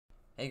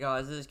Hey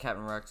guys, this is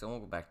Captain Rex and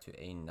welcome back to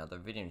another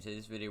video. In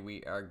today's video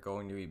we are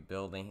going to be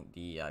building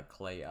the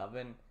clay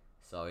oven.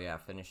 So yeah,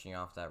 finishing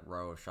off that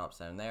row of shops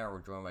down there.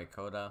 We're joined by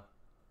Coda,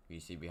 who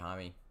you see behind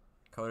me.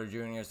 Coda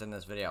Jr. is in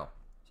this video,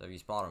 so if you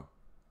spot him,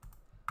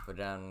 put it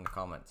down in the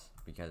comments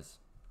because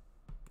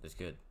it's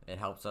good. It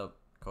helps out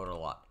Coda a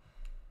lot.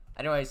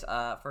 Anyways,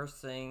 first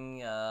thing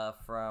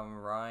from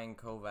Ryan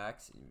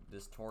Kovacs,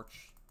 this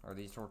torch, or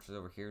these torches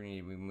over here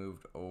need to be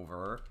moved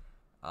over.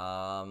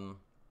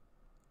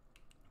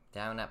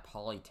 Down at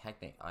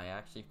Polytechnic, I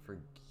actually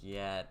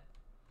forget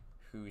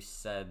who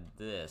said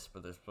this,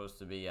 but there's supposed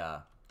to be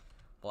a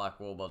black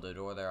wool above the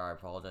door there. I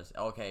apologize.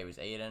 Okay, it was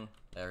Aidan.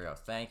 There we go.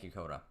 Thank you,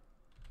 Coda.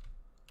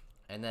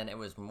 And then it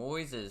was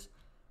Moises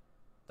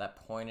that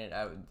pointed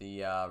out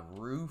the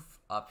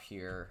roof up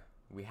here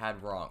we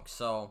had wrong.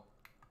 So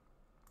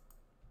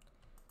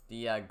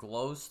the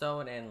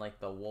glowstone and like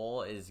the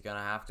wool is gonna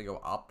have to go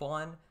up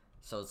one,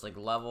 so it's like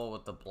level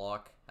with the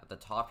block at the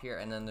top here,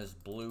 and then there's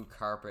blue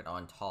carpet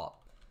on top.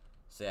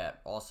 So yeah,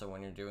 also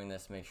when you're doing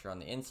this, make sure on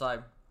the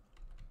inside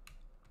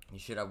you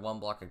should have one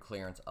block of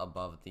clearance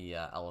above the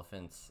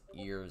elephant's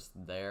ears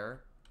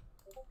there.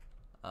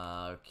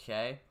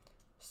 Okay,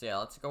 so yeah,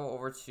 let's go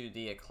over to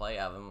the clay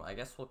oven. I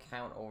guess we'll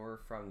count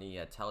over from the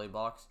telly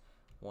box.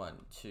 1,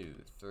 2,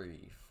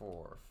 3,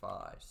 4,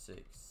 5,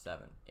 6,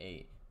 7,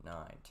 8, 9,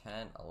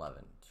 10,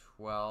 11,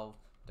 12,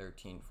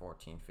 13,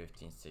 14,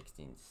 15,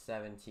 16,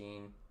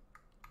 17.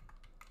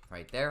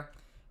 Right there.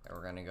 And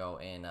we're gonna go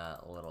in a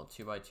little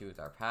 2x2 with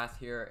our path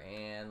here,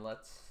 and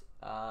let's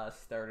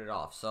start it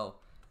off. So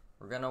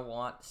we're gonna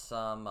want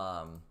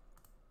some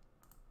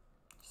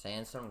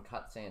sandstone,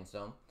 cut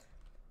sandstone.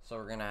 So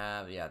we're gonna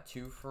have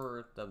 2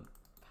 for the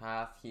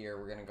path here.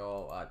 We're gonna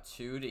go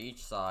 2 to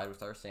each side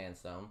with our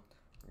sandstone.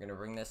 We're gonna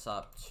bring this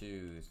up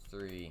 2,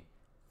 3,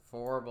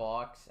 4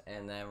 blocks,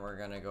 and then we're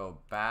gonna go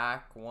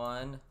back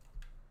 1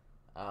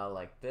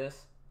 like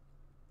this,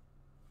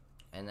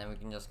 and then we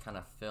can just kind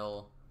of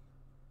fill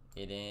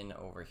it in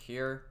over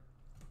here.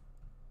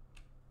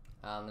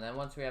 And then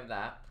once we have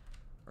that,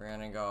 we're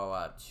gonna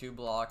go 2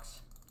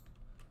 blocks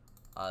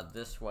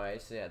this way,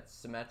 so yeah, it's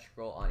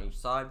symmetrical on each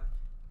side.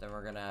 Then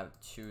we're gonna have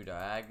 2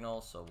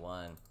 diagonal, so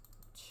 1,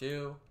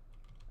 2,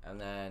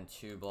 and then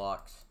 2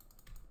 blocks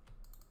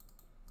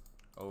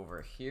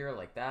over here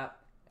like that,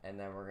 and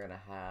then we're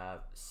gonna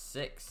have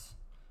 6,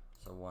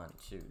 so 1,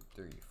 2,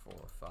 3, 4,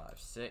 5,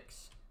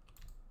 6.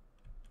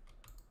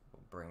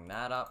 We'll bring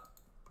that up.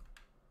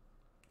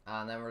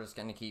 And then we're just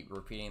going to keep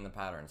repeating the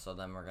pattern. So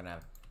then we're going to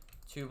have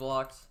 2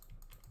 blocks,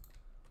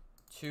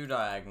 2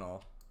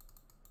 diagonal,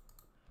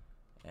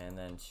 and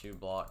then 2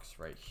 blocks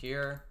right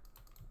here.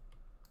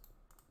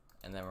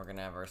 And then we're going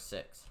to have our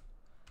 6.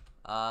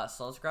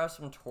 So let's grab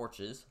some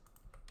torches.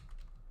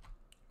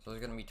 So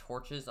there's going to be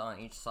torches on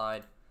each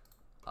side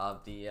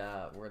of the,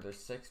 where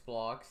there's 6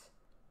 blocks.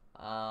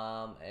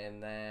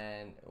 And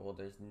then, well,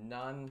 there's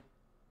none.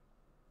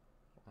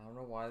 I don't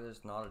know why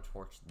there's not a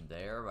torch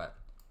there, but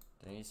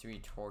there needs to be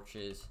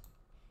torches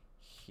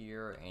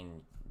here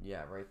and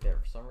yeah, right there.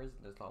 For some reason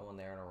there's not one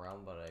there and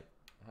around, but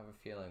I have a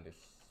feeling there's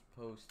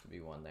supposed to be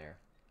one there.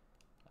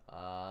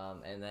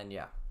 And then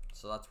yeah,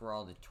 so that's where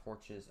all the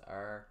torches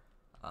are.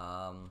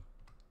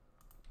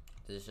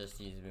 This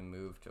just needs to be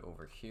moved to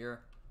over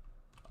here.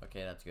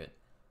 Okay, that's good.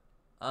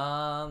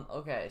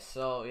 Okay,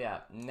 so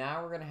yeah,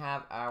 now we're gonna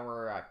have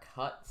our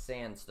cut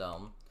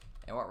sandstone,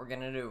 and what we're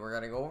gonna do, we're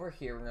gonna go over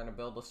here, we're gonna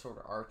build a sort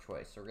of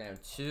archway. So we're gonna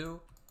have 2,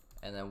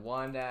 and then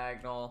 1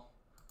 diagonal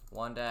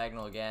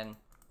again,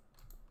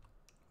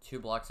 2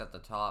 blocks at the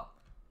top,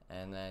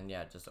 and then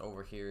yeah, just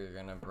over here you're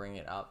gonna bring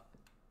it up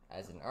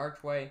as an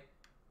archway,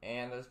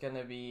 and there's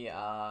gonna be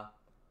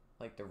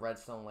like the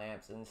redstone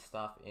lamps and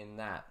stuff in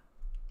that.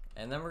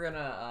 And then we're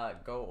gonna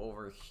go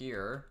over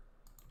here.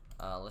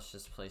 Let's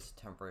just place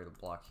a temporary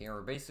block here.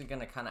 We're basically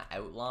gonna kind of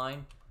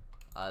outline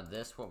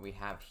this, what we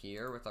have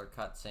here with our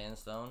cut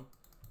sandstone.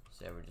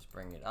 So yeah, we just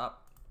bring it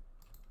up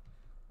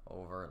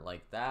over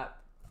like that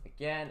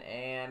again,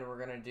 and we're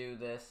gonna do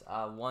this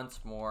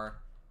once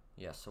more.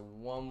 Yeah, so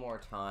one more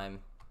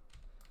time.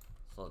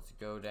 So let's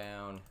go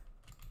down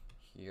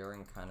here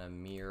and kind of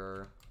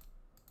mirror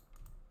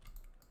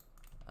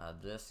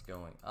this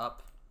going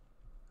up,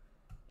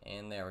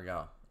 and there we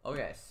go.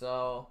 Okay,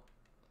 so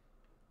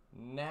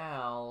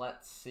now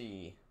let's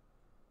see.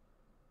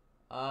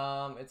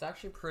 It's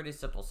actually pretty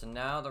simple. So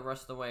now the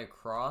rest of the way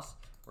across,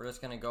 we're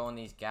just gonna go in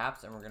these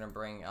gaps, and we're gonna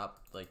bring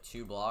up like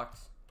 2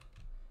 blocks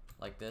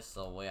like this.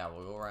 So yeah,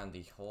 we'll go around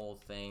the whole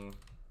thing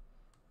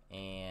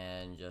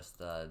and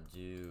just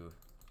do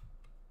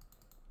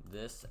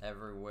this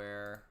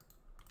everywhere.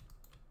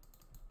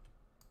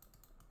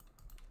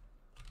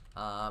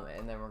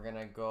 And then we're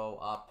gonna go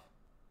up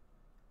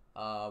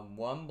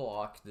 1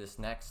 block this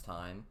next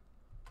time.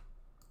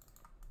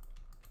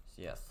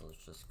 So yeah, so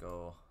let's just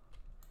go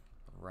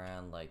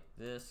around like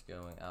this,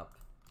 going up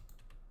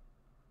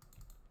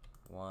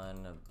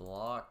 1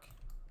 block.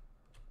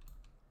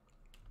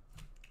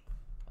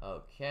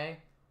 Okay,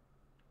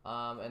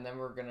 and then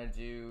we're gonna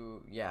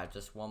do, yeah,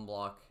 just 1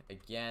 block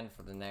again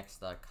for the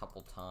next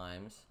couple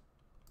times.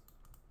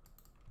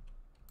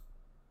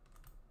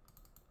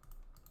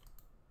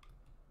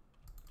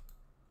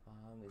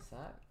 Is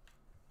that?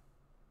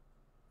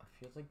 I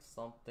feel like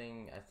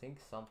something. I think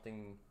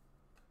something.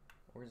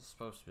 Or is it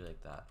supposed to be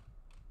like that?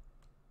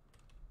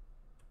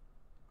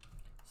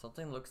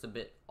 Something looks a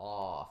bit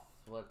off.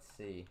 Let's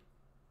see.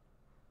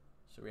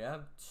 So we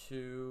have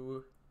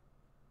 2.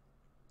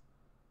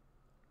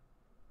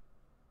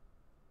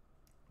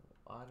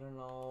 I don't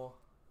know.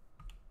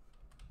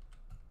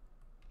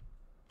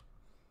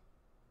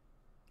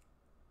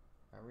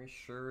 Are we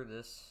sure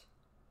this?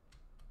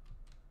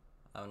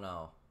 I don't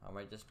know. I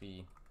might just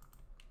be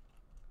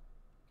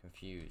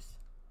confused.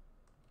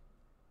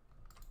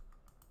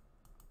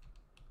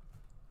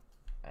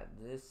 At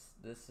this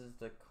is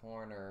the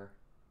corner.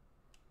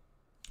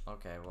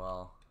 Okay,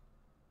 well,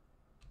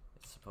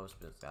 it's supposed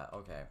to be that.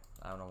 Okay,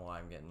 I don't know why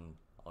I'm getting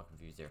all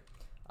confused here.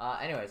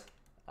 Anyways,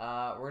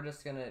 we're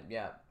just gonna,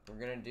 yeah, we're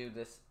gonna do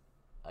this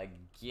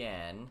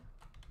again.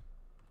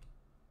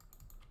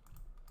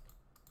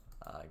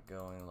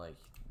 Going like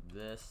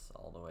this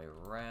all the way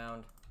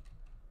around,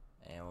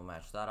 and we'll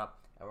match that up.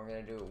 And we're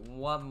gonna do it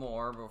one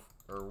more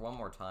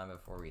time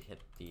before we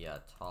hit the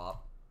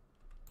top.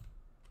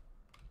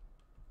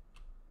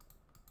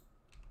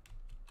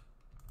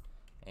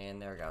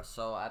 And there we go.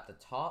 So at the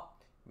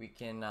top, we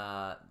can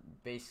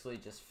basically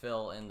just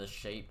fill in the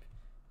shape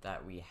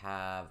that we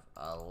have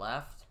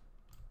left.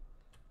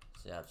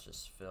 So yeah, let's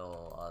just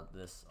fill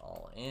this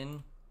all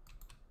in.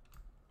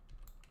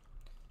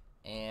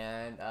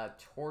 And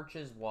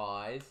torches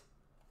wise,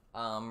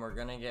 we're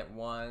gonna get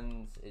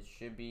ones. It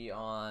should be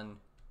on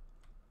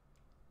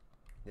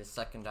this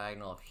second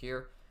diagonal up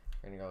here.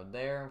 We're gonna go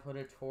there and put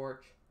a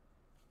torch,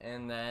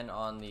 and then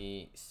on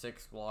the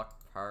 6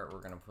 block part, we're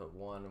gonna put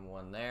 1 and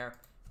 1 there,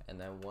 and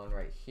then 1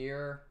 right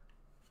here,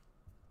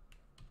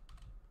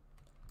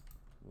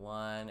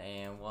 1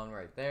 and 1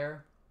 right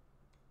there.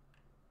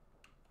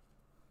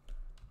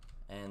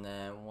 And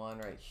then 1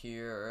 right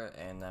here,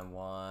 and then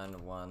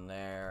 1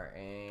 there,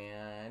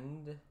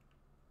 and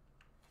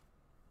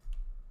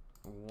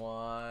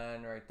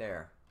 1 right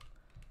there.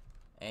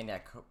 And yeah,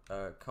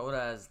 Coda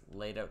has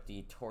laid out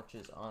the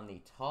torches on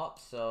the top.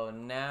 So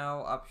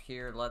now up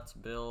here, let's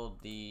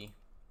build the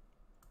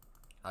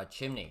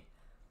chimney.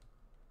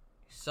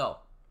 So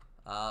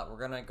we're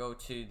gonna go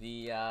to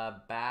the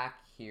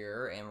back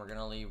here, and we're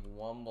gonna leave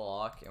 1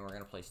 block, and we're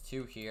gonna place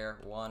 2 here,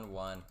 1,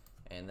 1,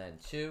 and then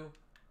 2.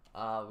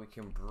 We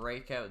can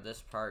break out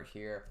this part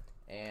here,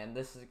 and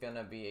this is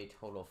gonna be a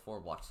total of 4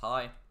 blocks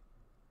high.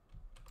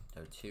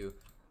 So 2,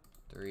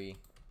 3,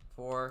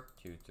 4,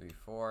 2, 3,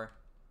 4,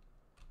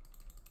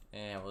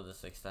 and we'll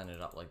just extend it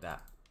up like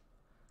that.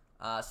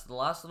 So the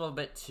last little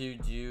bit to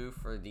do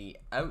for the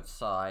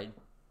outside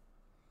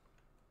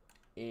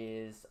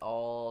is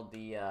all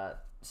the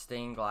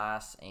stained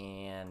glass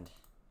and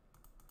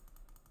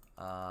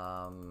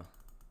the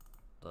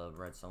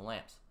redstone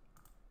lamps.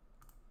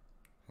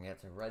 We got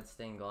some red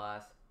stained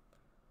glass,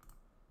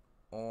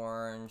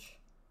 orange,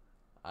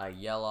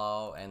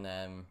 yellow, and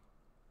then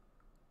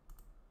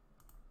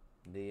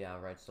the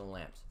redstone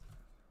lamps.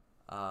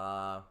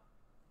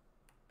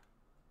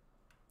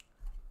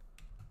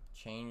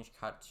 Change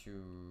cut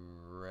to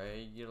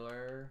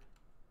regular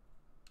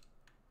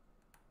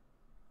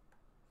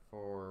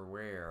for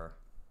where?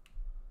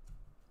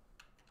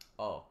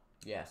 Oh,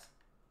 yes.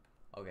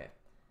 Okay.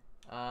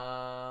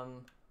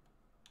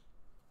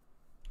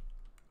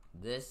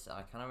 This,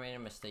 I kind of made a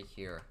mistake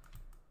here.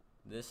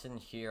 This in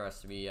here has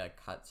to be a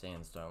cut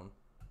sandstone.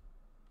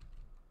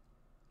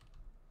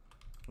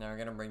 Now we're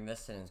gonna bring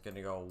this in. It's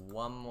gonna go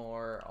 1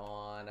 more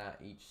on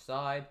each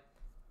side,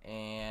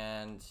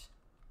 and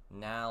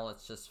now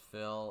let's just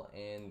fill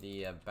in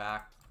the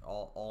back,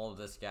 all of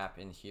this gap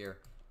in here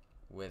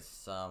with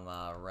some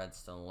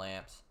redstone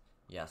lamps.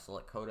 Yeah, so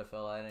let Coda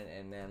fill in,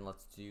 and then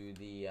let's do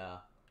the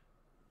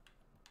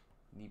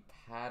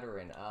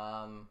pattern.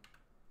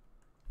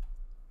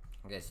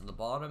 Okay, so the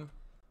bottom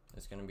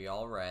is going to be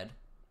all red.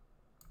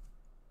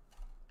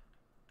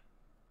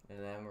 And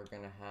then we're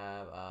going to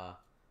have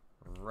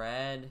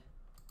red,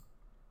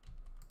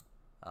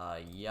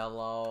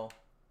 yellow,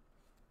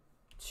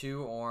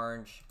 2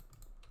 orange,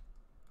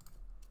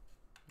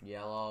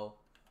 yellow,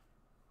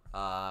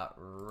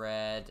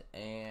 red,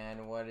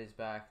 and what is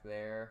back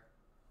there?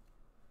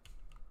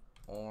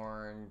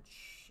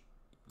 Orange,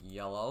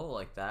 yellow,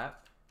 like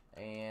that.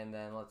 And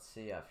then let's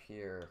see up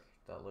here.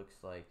 That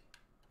looks like...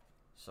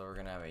 So we're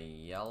gonna have a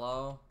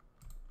yellow,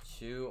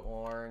 2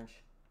 orange,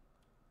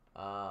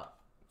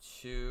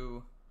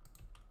 2,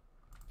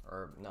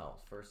 or no,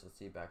 first let's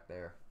see back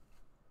there.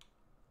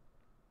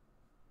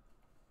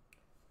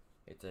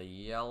 It's a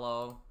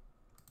yellow,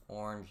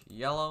 orange,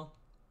 yellow.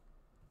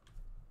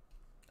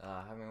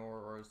 How many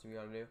more rows do we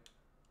gotta do?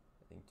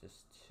 I think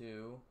just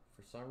 2.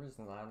 For some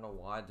reason, I don't know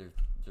why,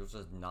 there's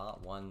just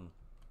not one.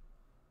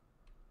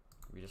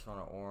 We just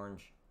want an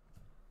orange.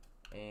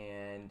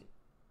 And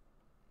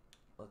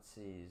let's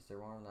see, is there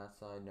one on that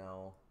side?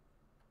 No.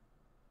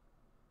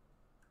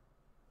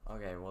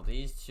 Okay, well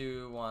these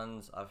 2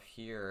 ones up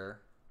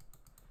here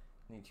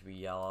need to be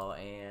yellow,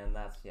 and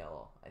that's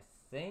yellow. I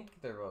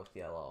think they're both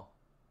yellow.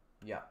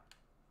 Yeah.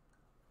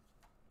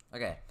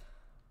 Okay.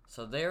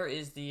 So there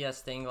is the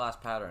stained glass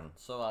pattern.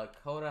 So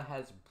Coda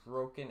has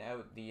broken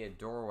out the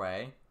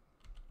doorway.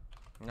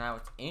 Now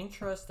what's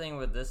interesting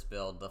with this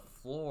build, the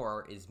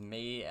floor is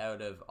made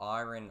out of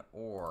iron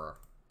ore.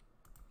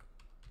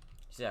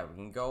 So yeah, we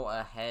can go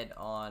ahead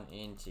on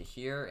into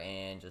here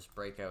and just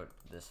break out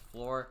this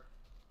floor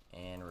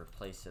and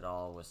replace it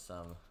all with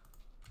some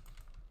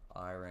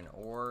iron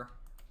ore.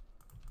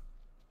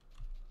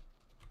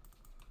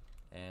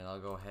 And I'll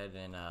go ahead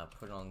and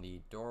put it on the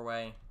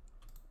doorway.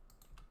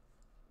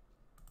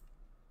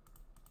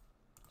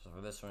 So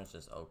for this one, it's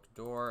just oak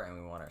door, and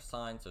we want our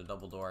sign, so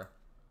double door.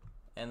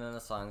 And then the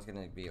sign's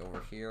gonna be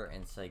over here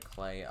and say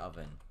clay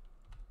oven.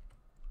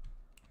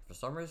 For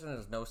some reason,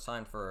 there's no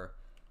sign for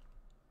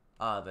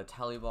the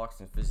telly box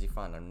and fizzy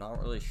fun. I'm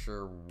not really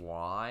sure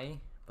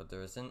why, but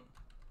there isn't.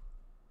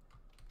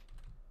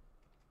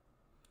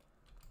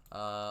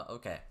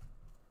 Okay.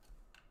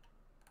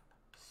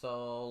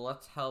 So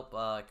let's help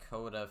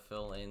Coda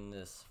fill in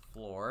this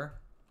floor.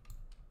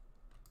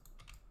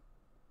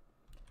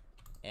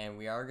 And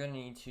we are going to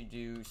need to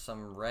do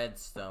some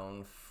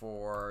redstone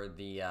for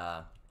the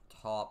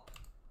top,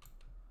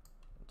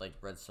 like,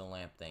 redstone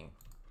lamp thing.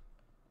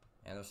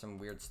 And there's some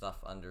weird stuff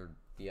under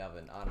the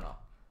oven. I don't know.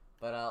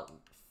 But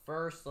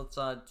first, let's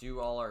do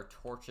all our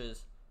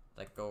torches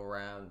that go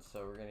around.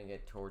 So we're going to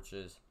get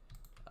torches.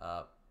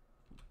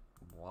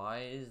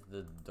 Why is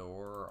the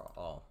door...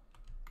 Oh.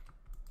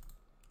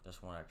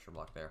 Just one extra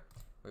block there.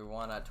 We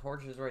want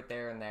torches right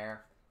there and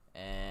there.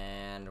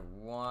 And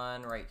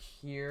one right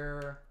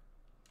here.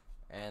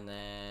 And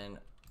then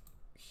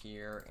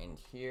here and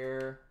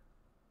here.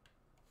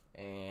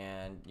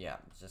 And yeah,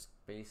 it's just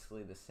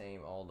basically the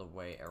same all the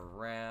way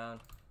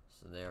around.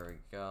 So there we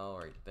go,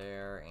 right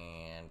there.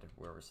 And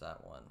where was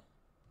that one?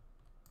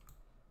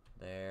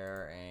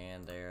 There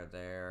and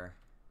there.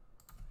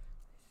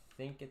 I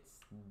think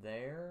it's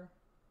there.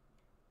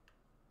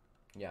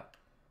 Yeah.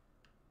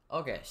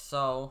 Okay,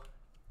 so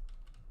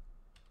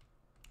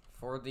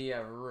for the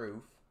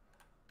roof,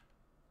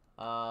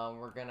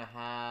 we're gonna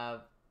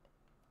have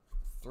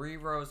 3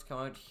 rows come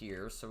out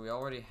here, so we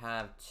already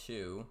have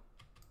 2.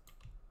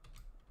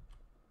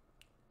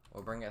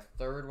 We'll bring a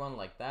 3rd one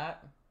like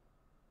that,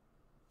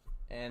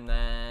 and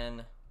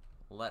then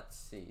let's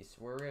see. So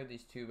where we have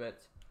these 2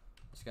 bits,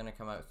 it's gonna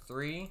come out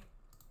 3,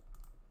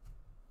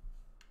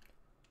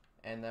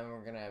 and then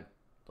we're gonna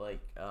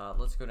like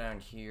let's go down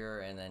here,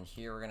 and then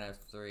here we're gonna have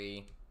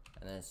 3.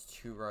 And then it's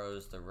 2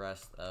 rows, the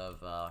rest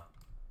of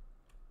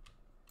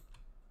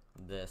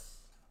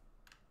this.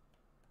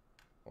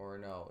 Or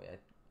no,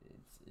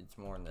 it's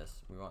more than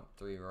this. We want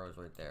 3 rows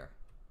right there.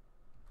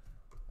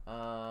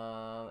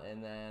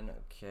 And then,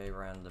 okay,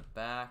 around the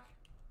back,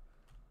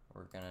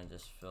 we're gonna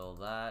just fill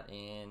that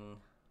in.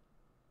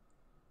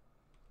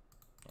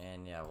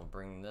 And yeah, we'll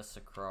bring this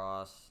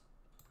across.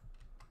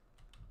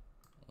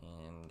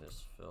 And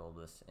just fill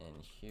this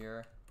in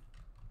here.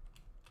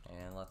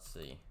 And let's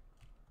see.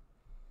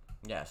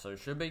 Yeah, so it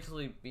should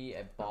basically be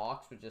a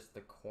box with just the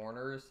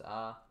corners,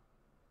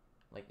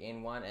 like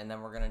in one, and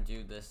then we're gonna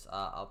do this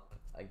up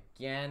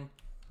again.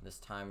 This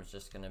time it's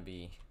just gonna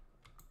be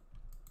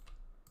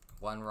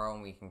 1 row,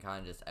 and we can kind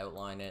of just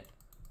outline it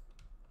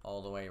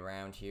all the way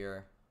around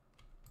here,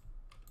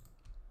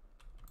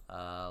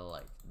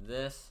 like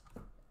this.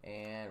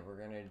 And we're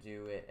gonna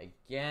do it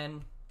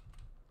again.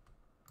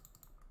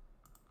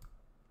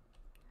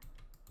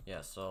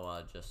 Yeah,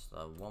 so just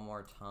one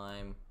more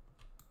time.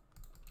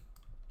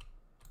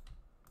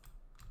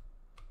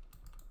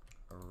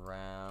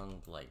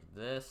 Around like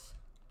this.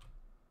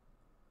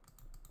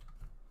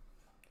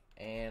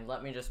 And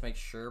let me just make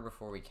sure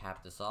before we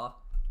cap this off.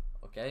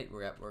 Okay,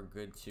 we're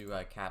good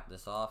to cap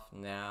this off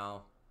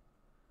now.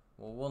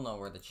 Well, we'll know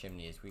where the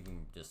chimney is. We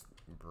can just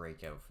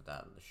break out for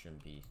that. There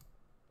shouldn't be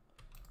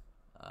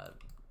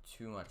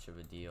too much of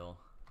a deal.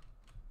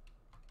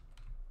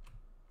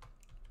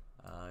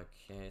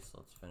 Okay, so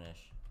let's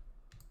finish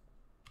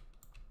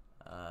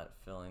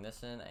filling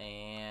this in.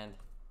 And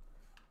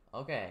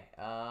okay,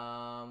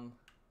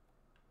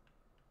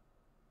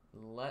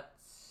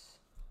 let's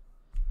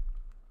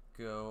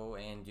go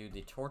and do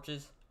the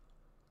torches.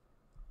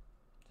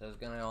 So it's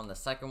gonna go on the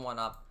second one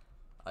up,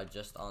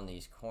 just on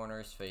these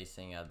corners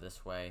facing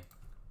this way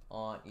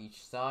on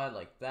each side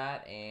like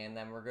that, and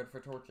then we're good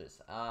for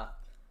torches.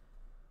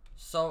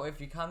 So if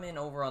you come in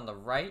over on the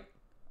right,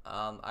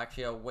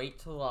 actually I'll wait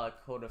till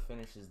Coda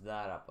finishes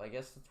that up. I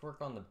guess let's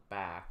work on the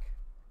back.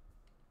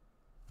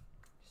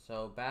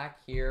 So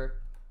back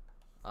here,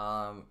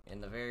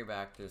 in the very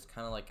back, there's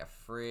kind of like a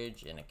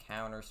fridge and a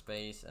counter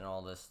space and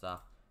all this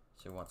stuff.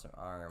 So we want some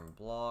iron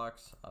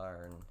blocks,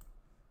 iron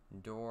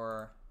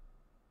door,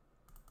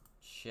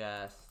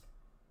 chest,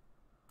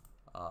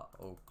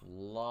 oak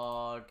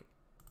log,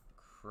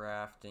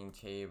 crafting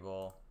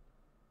table,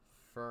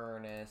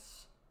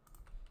 furnace,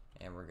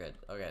 and we're good.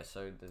 Okay,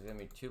 so there's gonna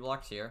be 2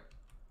 blocks here.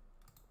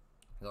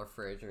 With our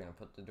fridge, we're gonna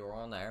put the door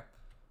on there.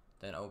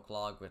 Then oak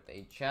log with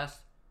a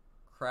chest,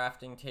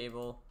 crafting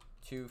table,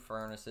 2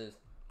 furnaces,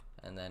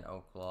 and then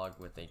oak log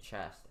with a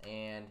chest.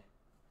 And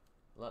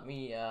let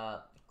me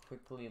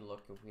quickly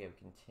look if we have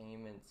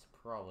containments.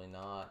 Probably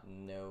not.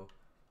 No.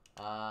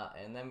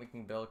 And then we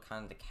can build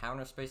kind of the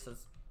counter space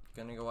that's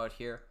gonna go out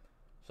here.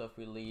 So if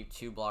we leave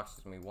 2 blocks, it's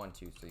gonna be 1,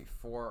 2, 3,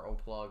 4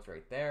 oak logs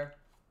right there,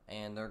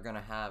 and they're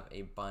gonna have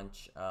a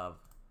bunch of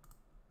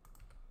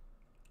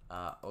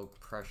oak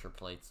pressure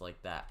plates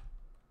like that.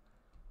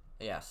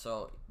 Yeah,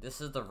 so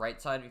this is the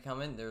right side if you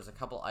come in. There's a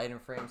couple item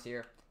frames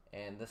here,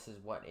 and this is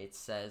what it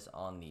says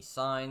on the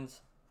signs.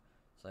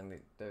 So I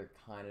think they're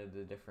kind of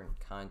the different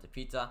kinds of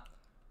pizza.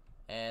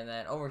 And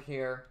then over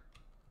here,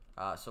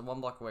 so 1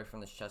 block away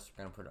from this chest,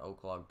 we're gonna put an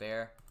oak log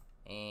there.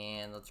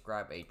 And let's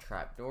grab a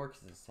trap door,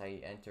 because this is how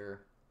you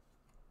enter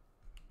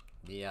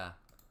the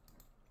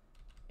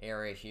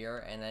area here.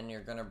 And then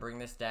you're gonna bring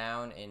this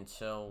down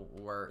until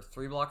we're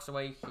 3 blocks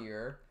away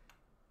here.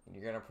 And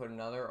you're gonna put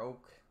another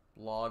oak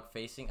log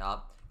facing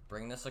up,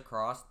 bring this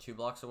across 2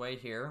 blocks away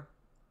here,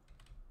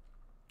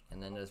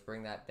 and then just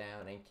bring that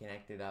down and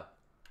connect it up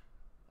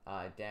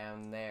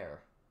down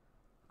there.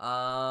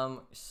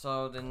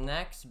 So the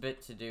next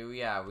bit to do,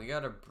 yeah, we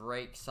gotta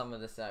break some of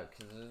this out,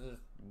 because there's this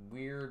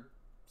weird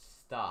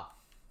stuff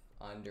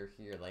under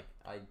here. Like,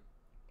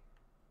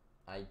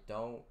 I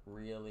don't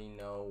really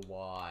know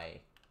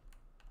why,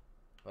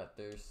 but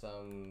there's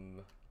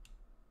some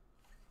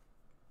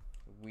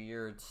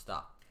weird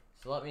stuff.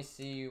 So let me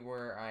see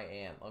where I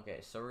am.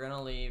 Okay, so we're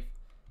gonna leave,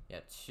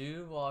 yeah,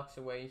 2 blocks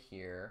away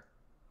here.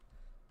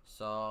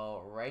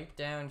 So right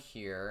down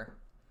here,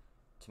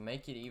 to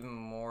make it even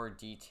more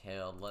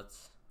detailed,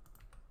 let's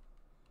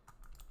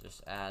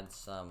just add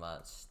some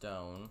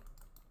stone.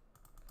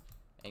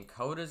 And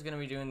Coda's gonna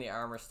be doing the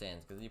armor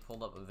stands, because he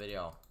pulled up a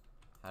video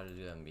how to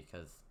do them,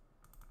 because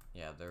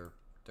yeah,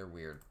 they're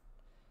weird.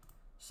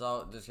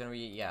 So there's gonna be,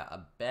 yeah, a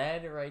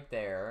bed right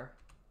there,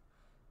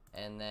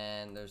 and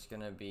then there's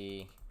gonna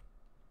be,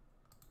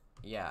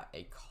 yeah,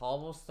 a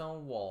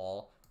cobblestone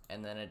wall,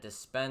 and then a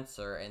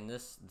dispenser, and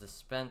this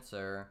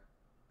dispenser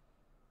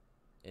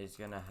is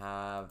gonna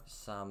have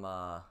some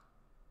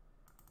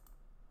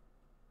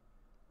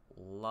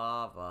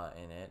lava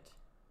in it.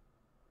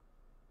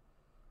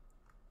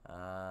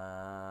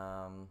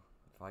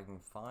 If I can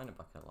find a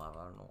bucket of lava,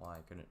 I don't know why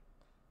I couldn't.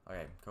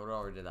 Okay, Coda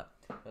already did that.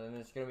 And then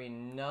there's gonna be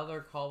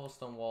another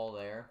cobblestone wall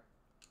there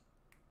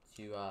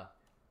to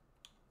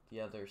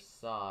the other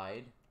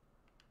side.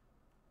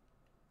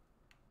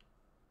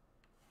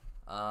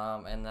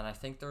 And then I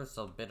think there's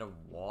a bit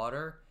of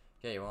water.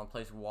 Okay, you want to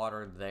place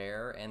water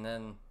there, and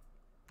then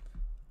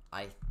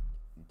I'm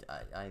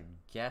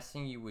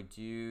guessing you would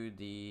do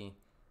the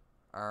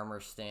armor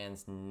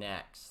stands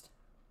next.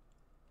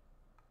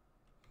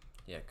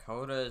 Yeah,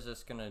 Coda is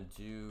just gonna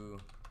do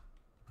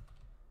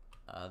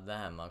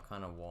them. I'll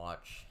kind of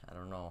watch. I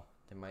don't know.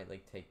 They might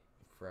like take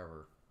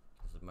forever,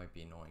 because it might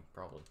be annoying.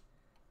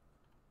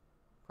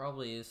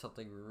 Probably is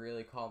something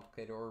really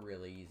complicated or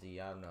really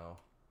easy. I don't know.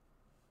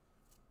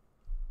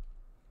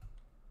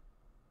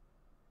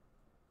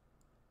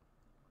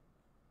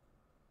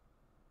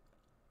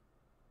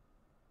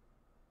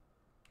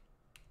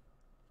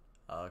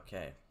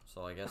 Okay,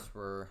 so I guess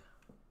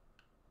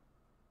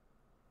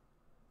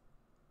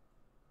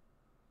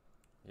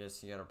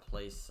you gotta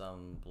place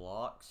some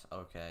blocks.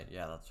 Okay,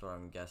 yeah, that's what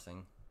I'm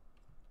guessing.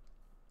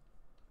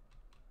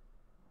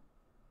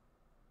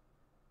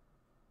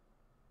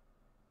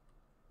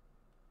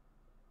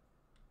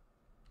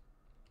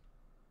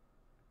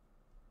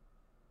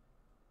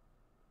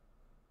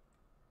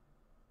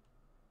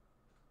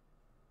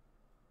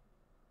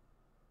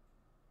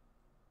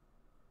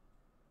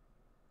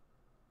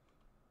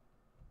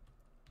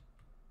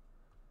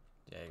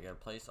 Yeah, you gotta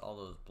place all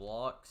those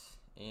blocks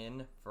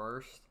in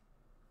first.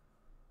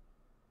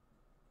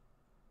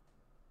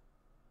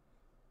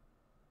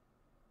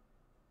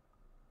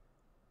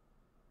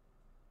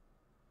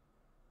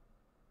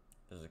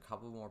 There's a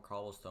couple more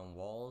cobblestone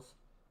walls.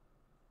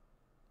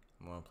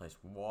 I'm gonna place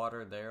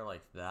water there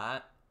like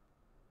that.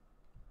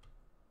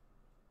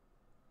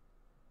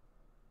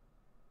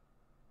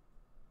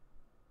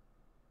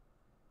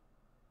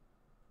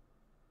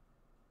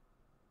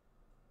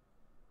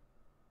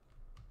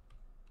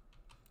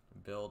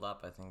 Build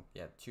up, I think,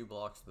 yeah, 2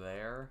 blocks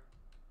there.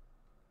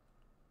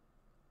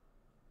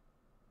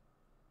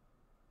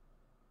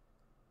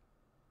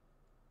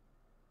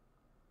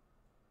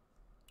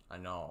 I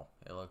know,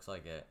 it looks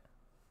like it.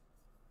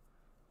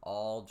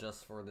 All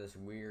just for this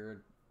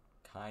weird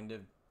kind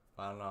of,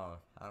 I don't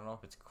know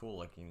if it's cool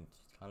looking. It's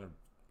kind of,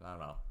 I don't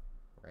know,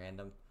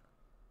 random.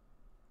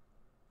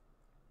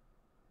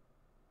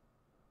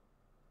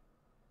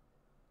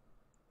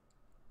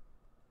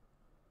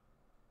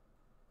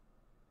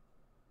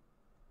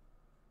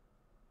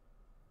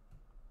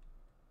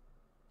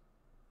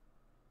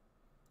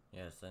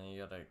 Yes, then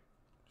you gotta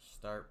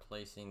start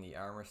placing the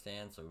armor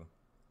stand. So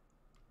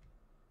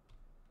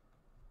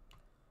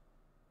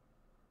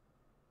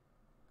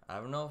I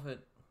don't know if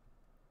it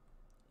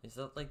is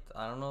that like,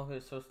 I don't know if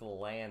it's supposed to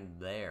land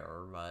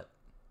there, but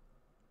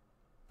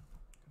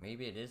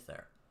maybe it is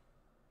there.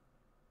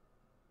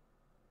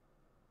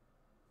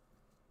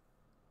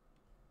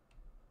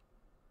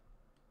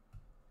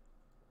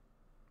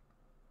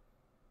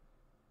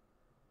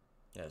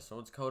 Yeah, so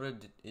what's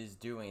coded is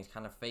doing is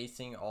kind of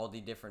facing all the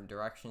different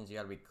directions. You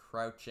gotta be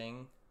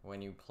crouching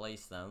when you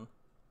place them.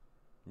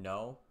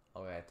 No?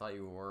 Okay, I thought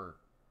you were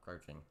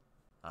crouching.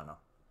 I don't know.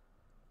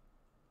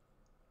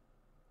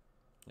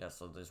 Yeah,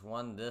 so there's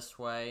one this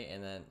way,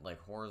 and then like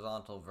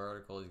horizontal,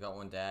 vertical. He's got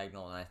one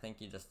diagonal, and I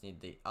think you just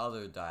need the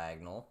other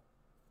diagonal.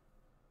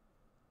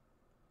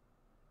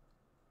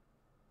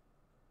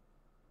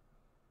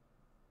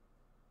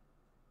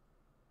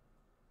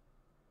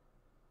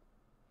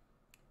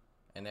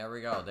 And there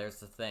we go. There's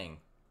the thing.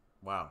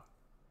 Wow.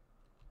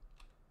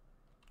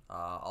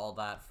 All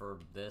that for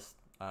this.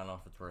 I don't know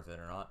if it's worth it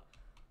or not.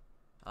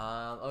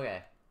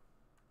 Okay.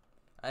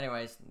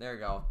 Anyways, there you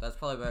go. That's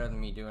probably better than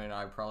me doing it.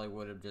 I probably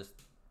would have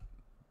just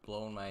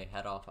blown my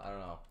head off. I don't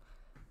know.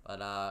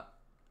 But,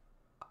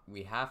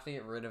 we have to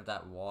get rid of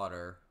that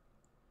water.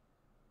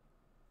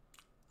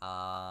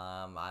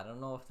 I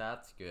don't know if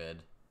that's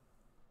good.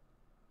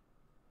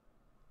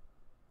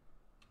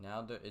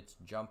 Now that it's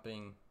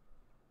jumping.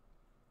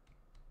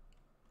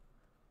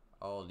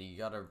 Oh, you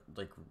gotta,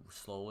 like,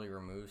 slowly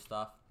remove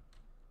stuff.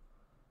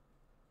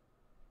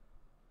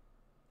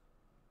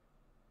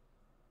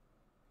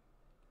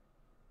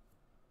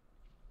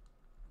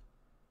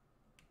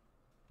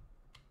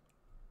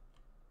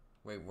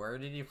 Wait, where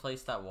did you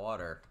place that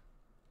water?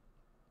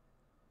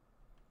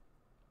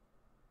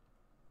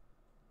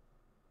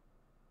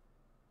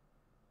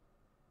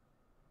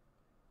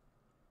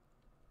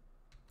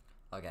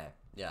 Okay,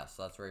 yeah,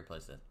 so that's where you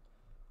place it.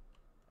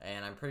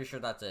 And I'm pretty sure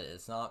that's it.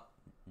 It's not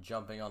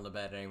jumping on the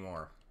bed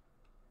anymore.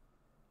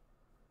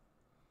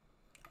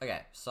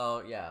 Okay,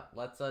 so yeah,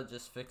 let's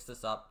just fix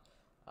this up.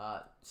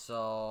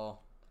 So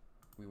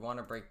we want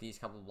to break these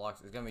couple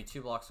blocks. It's gonna be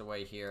 2 blocks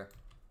away here.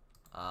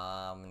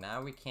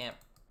 Now we can't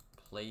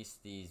place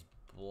these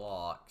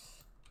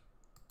blocks.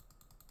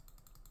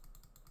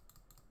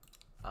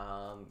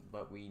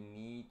 But we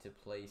need to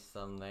place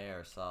some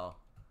there, so.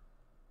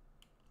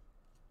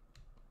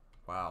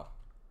 Wow.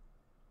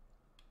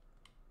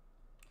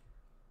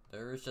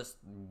 There's just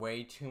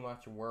way too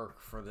much work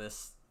for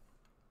this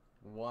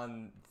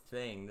one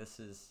thing.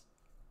 This is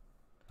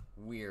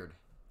weird.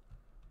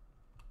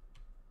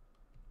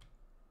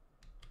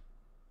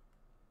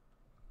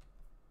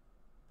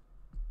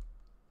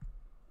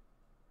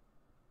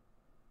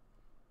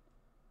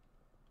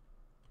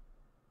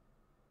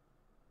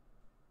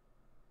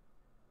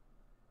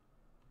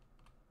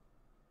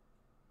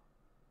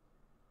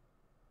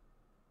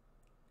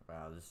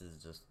 Wow, this is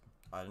just,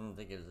 I didn't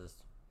think it was this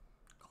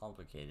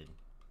complicated.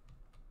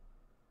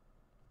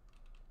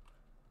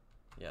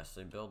 Yeah,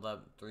 so build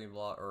up 3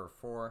 block or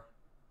 4,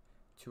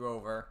 2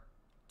 over,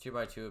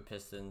 2x2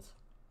 pistons.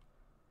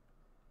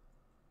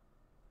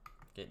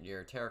 Get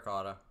your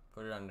terracotta,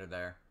 put it under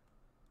there,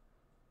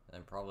 and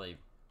then probably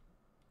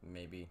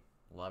maybe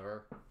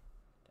lever to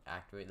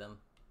activate them.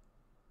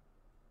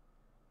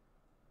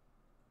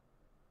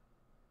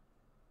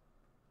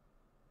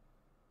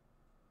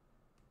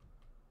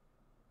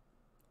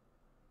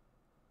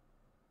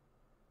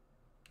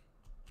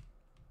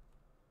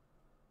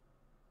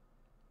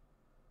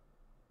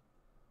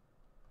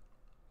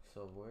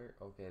 So where,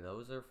 okay,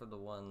 those are for the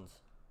ones.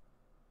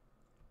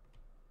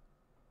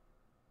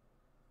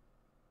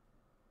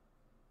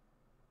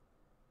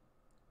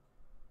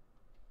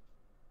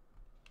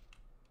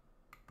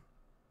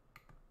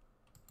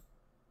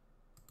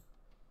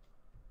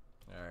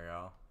 There we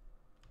go.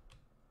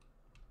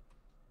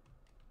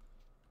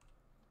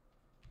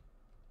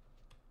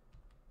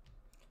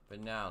 But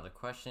now the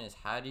question is,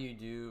 how do you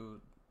do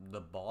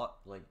the bot,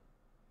 like,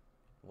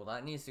 well,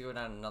 that needs to go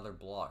down another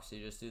block, so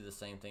you just do the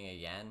same thing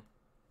again.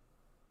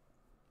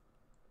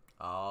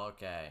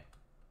 Okay.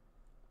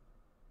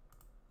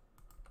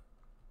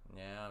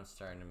 Now I'm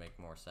starting to make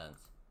more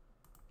sense.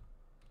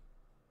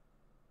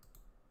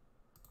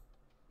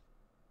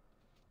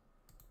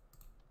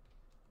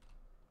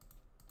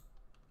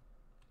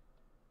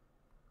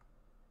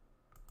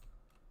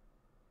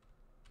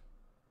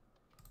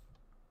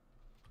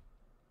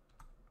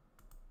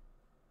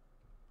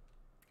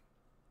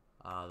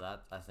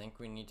 I think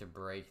we need to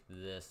break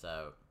this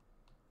out.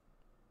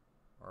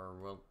 Or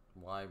will,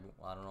 why,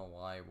 I don't know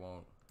why it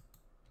won't.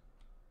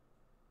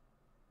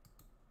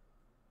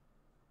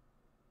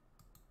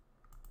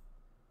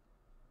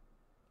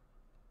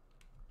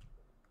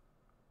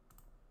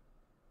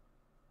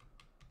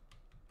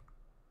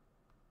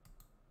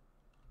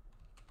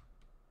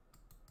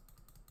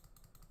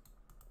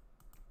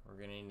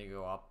 We're gonna need to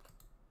go up.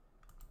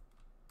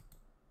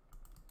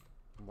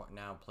 What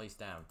now? Place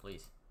down,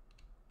 please.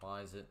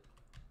 Why is it?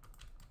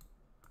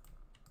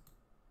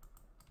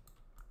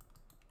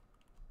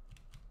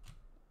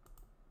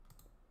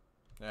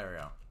 There we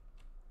go.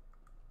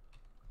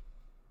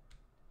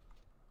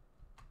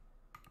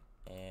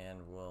 And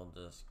we'll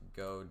just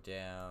go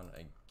down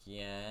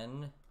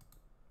again.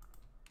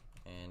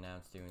 And now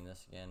it's doing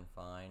this again,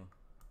 fine.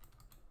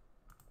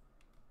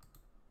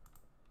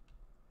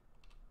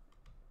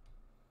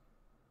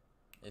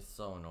 It's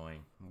so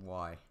annoying.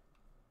 Why?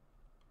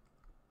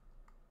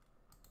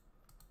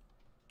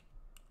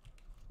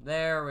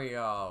 There we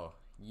go.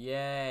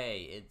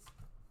 Yay, it's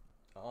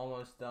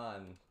almost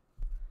done.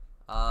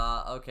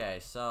 Okay,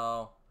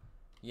 so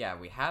yeah,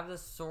 we have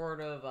this sort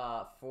of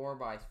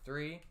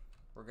 4x3.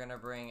 We're gonna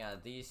bring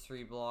these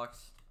 3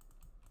 blocks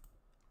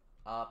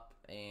up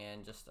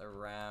and just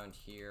around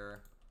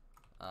here,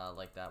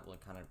 like that. Will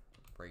kind of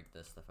break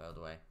this stuff out of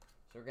the way.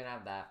 So we're gonna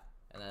have that,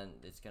 and then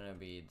it's gonna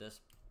be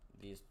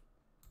these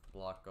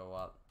block go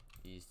up,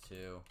 these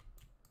 2,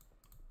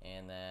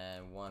 and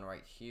then 1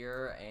 right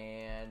here,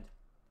 and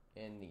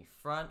in the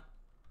front,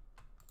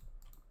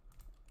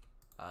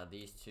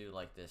 these 2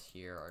 like this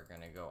here are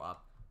gonna go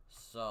up.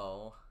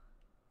 So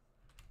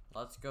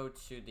let's go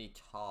to the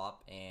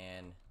top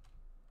and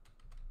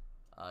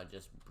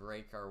just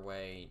break our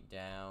way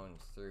down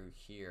through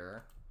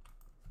here.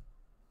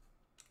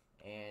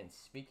 And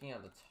speaking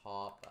of the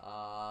top,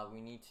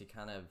 we need to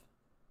kind of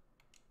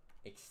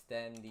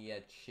extend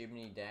the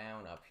chimney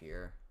down up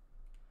here.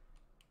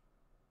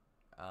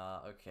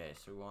 Okay,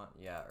 so we want,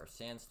 yeah, our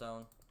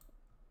sandstone.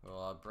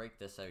 We'll break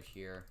this out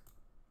here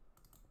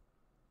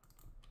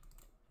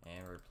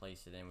and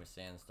replace it in with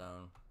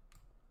sandstone.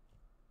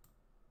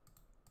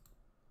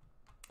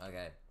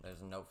 Okay, there's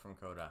a note from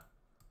Coda.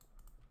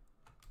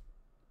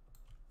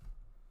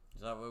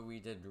 Is that what we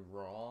did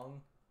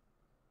wrong?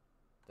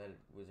 That it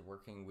was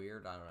working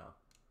weird? I don't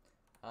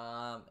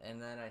know.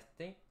 And then I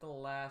think the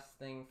last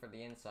thing for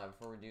the inside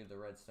before we do the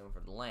redstone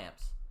for the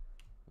lamps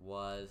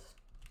was...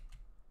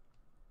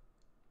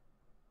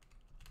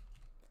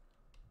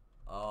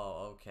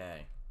 Oh,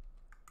 okay.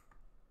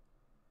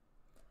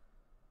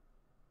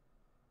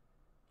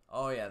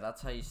 Oh yeah,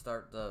 that's how you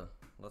start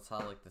that's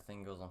how like the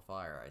thing goes on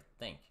fire, I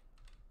think.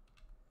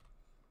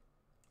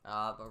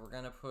 But we're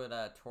gonna put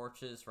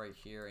torches right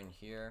here and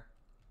here.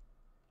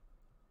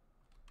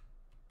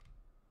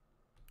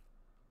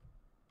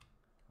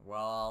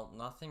 Well,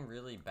 nothing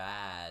really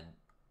bad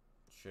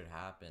should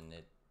happen.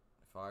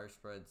 Fire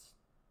spreads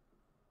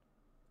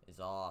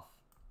is off,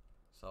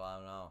 so I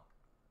don't know.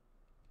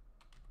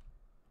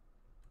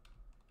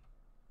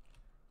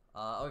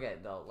 Okay,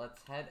 though,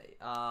 let's head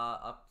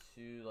up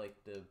to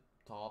like the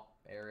top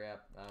area.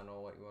 I don't know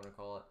what you want to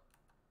call it.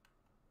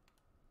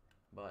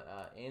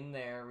 But in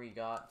there we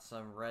got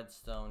some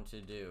redstone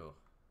to do.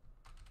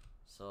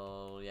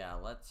 So yeah,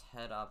 let's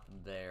head up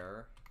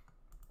there.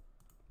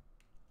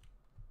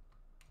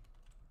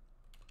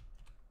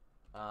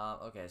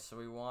 Okay, so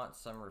we want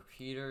some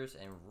repeaters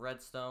and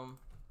redstone.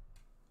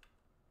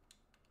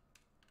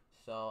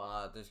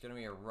 So there's gonna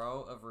be a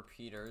row of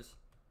repeaters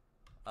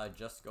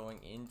just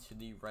going into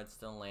the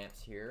redstone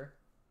lamps here.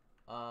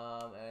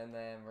 And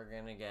then we're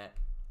gonna get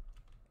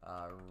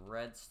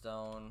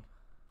redstone.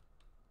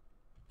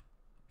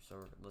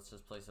 So let's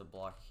just place a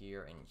block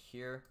here and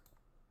here.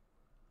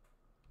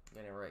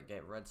 We're gonna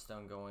get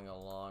redstone going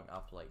along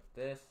up like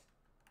this,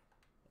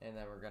 and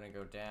then we're gonna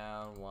go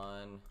down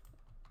 1,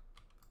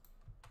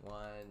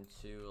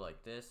 2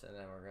 like this, and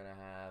then we're gonna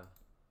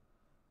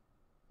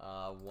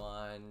have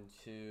 1,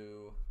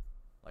 2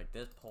 like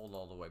this pulled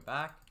all the way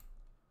back,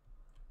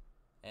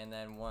 and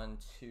then 1,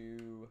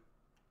 2,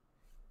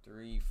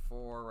 3,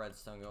 4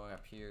 redstone going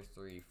up here,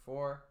 3,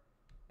 4,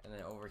 and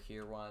then over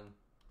here 1.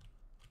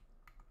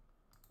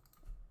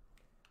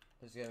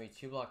 There's gonna be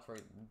 2 blocks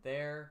right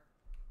there,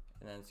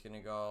 and then it's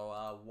gonna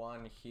go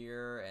 1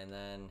 here, and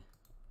then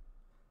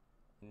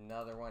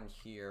another 1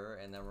 here,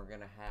 and then we're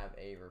gonna have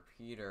a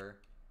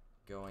repeater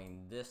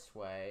going this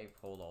way,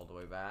 pulled all the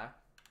way back,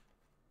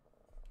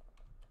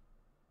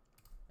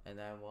 and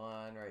then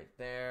 1 right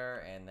there,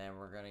 and then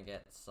we're gonna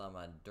get some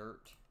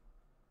dirt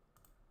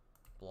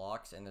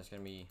blocks, and there's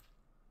gonna be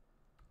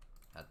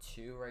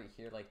 2 right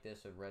here like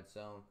this with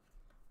redstone.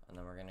 And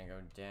then we're gonna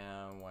go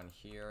down 1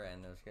 here,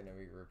 and there's gonna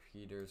be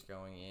repeaters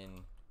going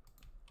in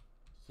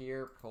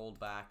here, pulled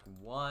back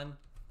 1,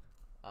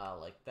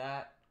 like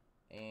that.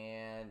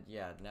 And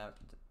yeah, now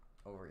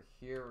over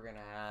here we're gonna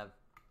have,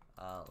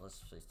 let's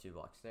place 2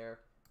 blocks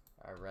there,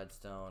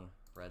 redstone,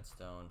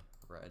 redstone,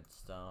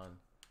 redstone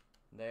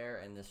there,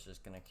 and this is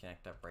just gonna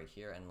connect up right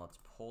here. And let's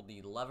pull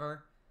the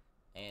lever,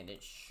 and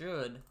it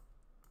should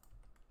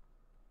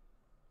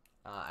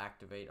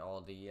activate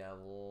all the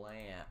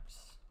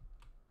lamps.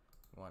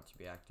 Want to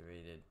be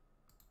activated.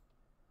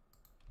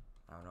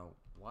 I don't know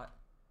what.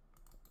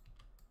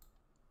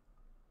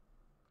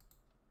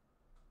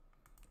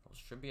 Well, it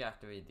should be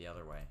activated the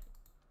other way.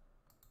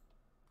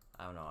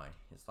 I don't know.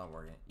 It's not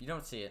working. You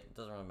don't see it. It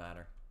doesn't really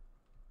matter.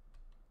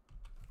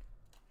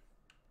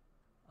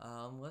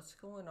 What's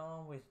going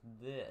on with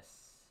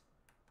this?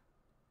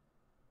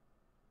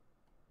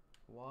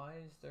 Why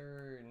is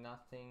there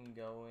nothing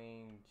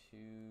going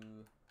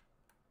to...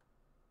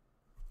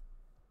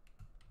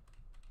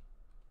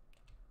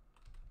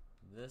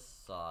 this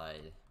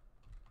side?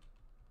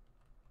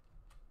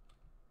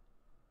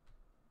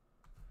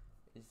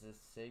 Is the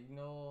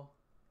signal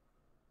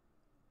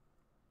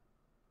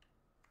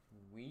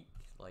weak?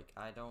 Like,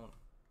 I don't...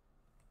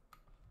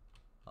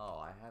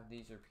 Oh, I have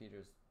these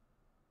repeaters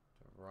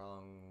the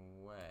wrong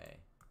way.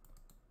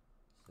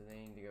 So they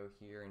need to go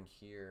here and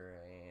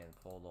here and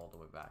pulled all the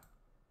way back.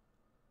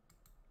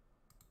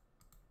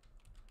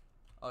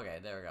 Okay,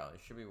 there we go.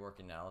 It should be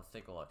working now. Let's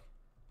take a look.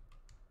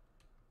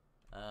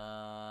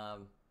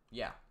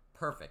 Yeah,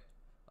 perfect.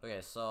 Okay,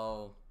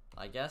 so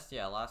I guess,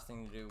 yeah, last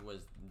thing to do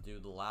was do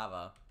the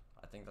lava.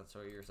 I think that's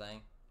what you're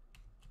saying.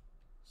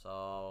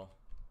 So,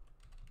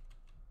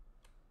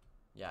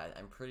 yeah,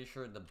 I'm pretty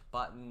sure the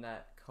button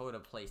that Coda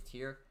placed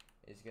here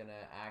is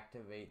gonna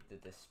activate the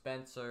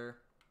dispenser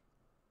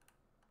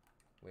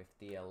with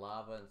the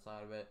lava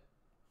inside of it.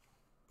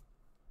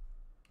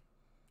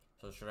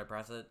 So should I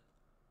press it?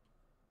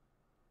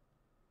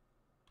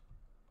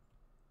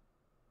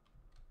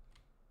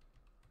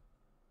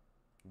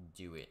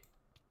 Do it.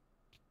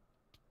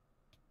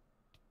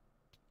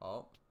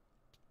 Oh.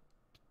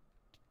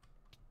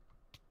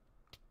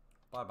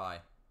 Bye-bye.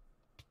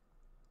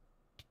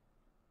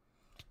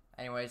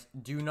 Anyways,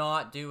 do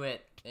not do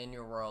it in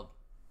your world.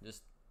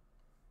 Just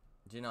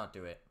do not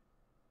do it.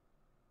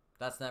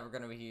 That's never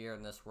going to be here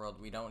in this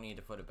world. We don't need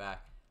to put it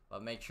back.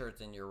 But make sure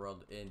it's in your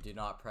world and do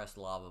not press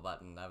the lava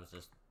button. That was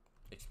just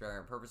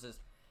experiment purposes.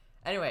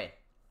 Anyway,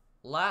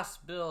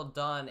 last build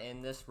done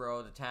in this row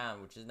of the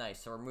town, which is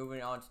nice. So we're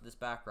moving on to this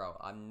back row.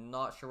 I'm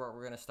not sure what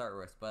we're going to start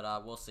with,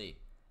 but we'll see.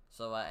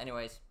 So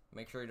anyways,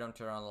 make sure you don't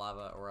turn on the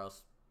lava or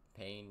else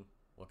pain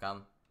will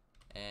come.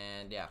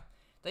 And yeah,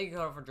 thank you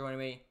all for joining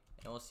me,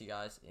 and we'll see you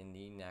guys in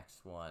the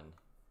next one.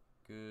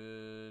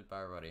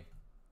 Goodbye, everybody.